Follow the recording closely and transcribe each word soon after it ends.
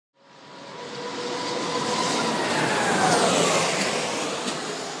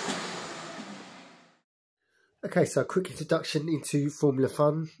Okay, so a quick introduction into Formula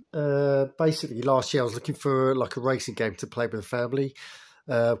Fun. Basically, last year I was looking for like a racing game to play with the family.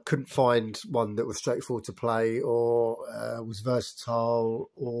 Couldn't find one that was straightforward to play or was versatile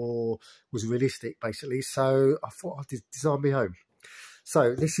or was realistic, basically. So I thought I'd design my own.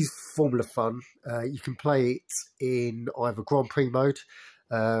 So this is Formula Fun. You can play it in either Grand Prix mode,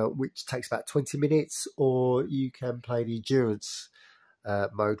 which takes about 20 minutes, or you can play the endurance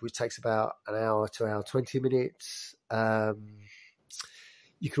mode, which takes about an hour to an hour 20 minutes. You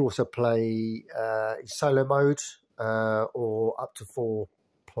can also play in solo mode or up to 4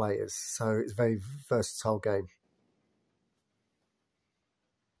 players. So it's a very versatile game.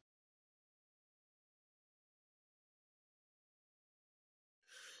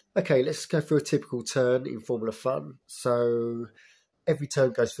 Okay, let's go through a typical turn in Formula Fun. So every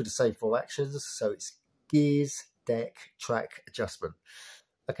turn goes through the same 4 actions. So it's gears, deck, track, adjustment.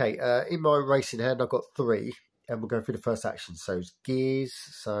 Okay, in my racing hand, I've got 3, and we'll go through the first action. So it's gears.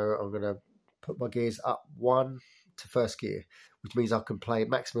 So I'm going to put my gears up 1 to first gear, which means I can play a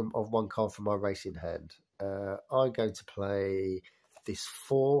maximum of 1 card from my racing hand. I'm going to play this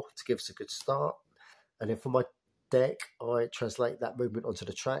 4 to give us a good start. And then for my deck, I translate that movement onto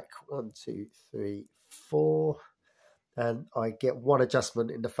the track. 1, 2, 3, 4. And I get 1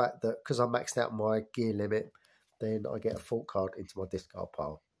 adjustment in the fact that because I maxed out my gear limit, then I get a fault card into my discard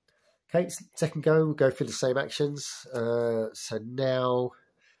pile. Okay, second go, we'll go through the same actions. So now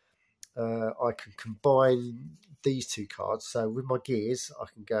I can combine these 2 cards. So with my gears, I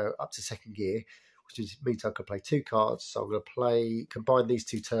can go up to second gear, which means I can play 2 cards. So I'm going to combine these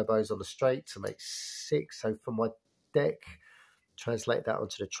 2 turbos on the straight to make 6. So for my deck, translate that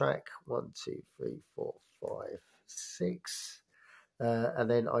onto the track. 1, 2, 3, 4, 5, 6. And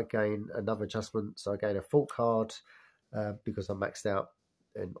then I gain another adjustment. So I gain a full card because I maxed out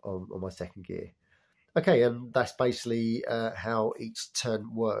on my second gear. Okay, and that's basically how each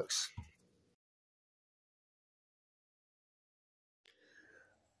turn works.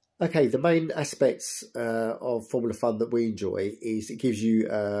 Okay, the main aspects of Formula Fun that we enjoy is it gives you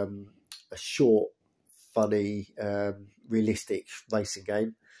a short, funny, realistic racing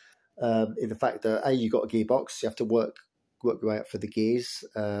game. In the fact that you've got a gearbox, you have to work your way up for the gears,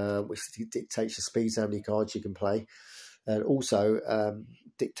 which dictates the speeds, how many cards you can play, and also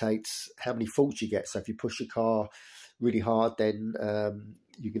dictates how many faults you get. So if you push your car really hard, then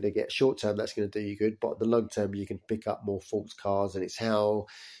you're going to get short term, that's going to do you good, but in the long term you can pick up more faults cars, and it's how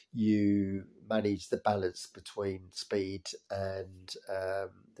you manage the balance between speed and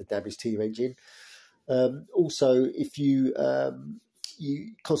the damage to your engine. Also, if you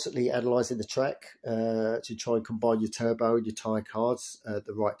constantly analysing the track to try and combine your turbo and your tyre cards at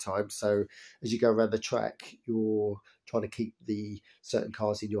the right time. So as you go around the track, you're trying to keep the certain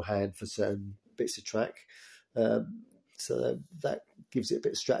cards in your hand for certain bits of track. So that gives it a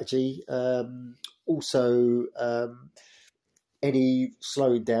bit of strategy. Also, any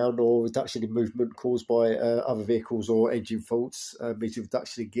slowing down or reduction in movement caused by other vehicles or engine faults means a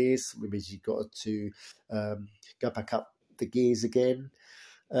reduction in gears, which means you've got to go back up the gears again.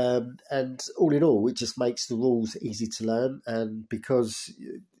 And all in all, it just makes the rules easy to learn. And because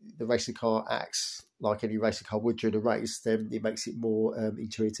the racing car acts like any racing car would during a race, then it makes it more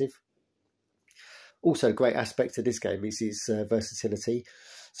intuitive. Also, a great aspect of this game is its versatility.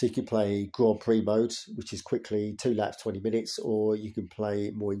 So you can play Grand Prix mode, which is quickly 2 laps, 20 minutes, or you can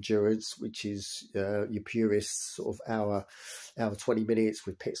play more endurance, which is your purest sort of hour 20 minutes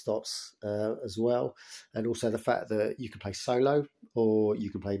with pit stops as well. And also the fact that you can play solo or you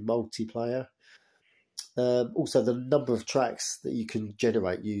can play multiplayer. Also, the number of tracks that you can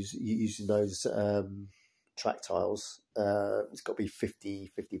generate using those track tiles, it's got to be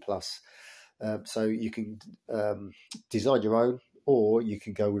 50 plus. So you can design your own, or you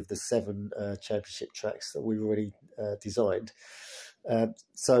can go with the 7 championship tracks that we've already designed.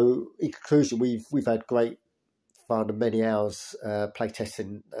 So in conclusion, we've had great fun and many hours play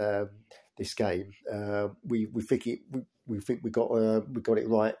testing this game. We think we got it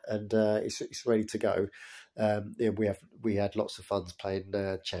right, and it's ready to go. We had lots of fun playing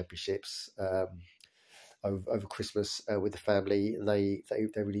championships over Christmas with the family, and they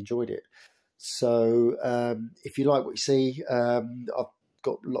really enjoyed it. So if you like what you see, I've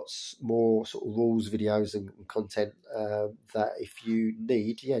got lots more sort of rules, videos and content that if you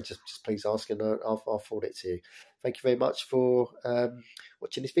need, just please ask, and I'll forward it to you. Thank you very much for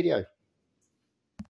watching this video.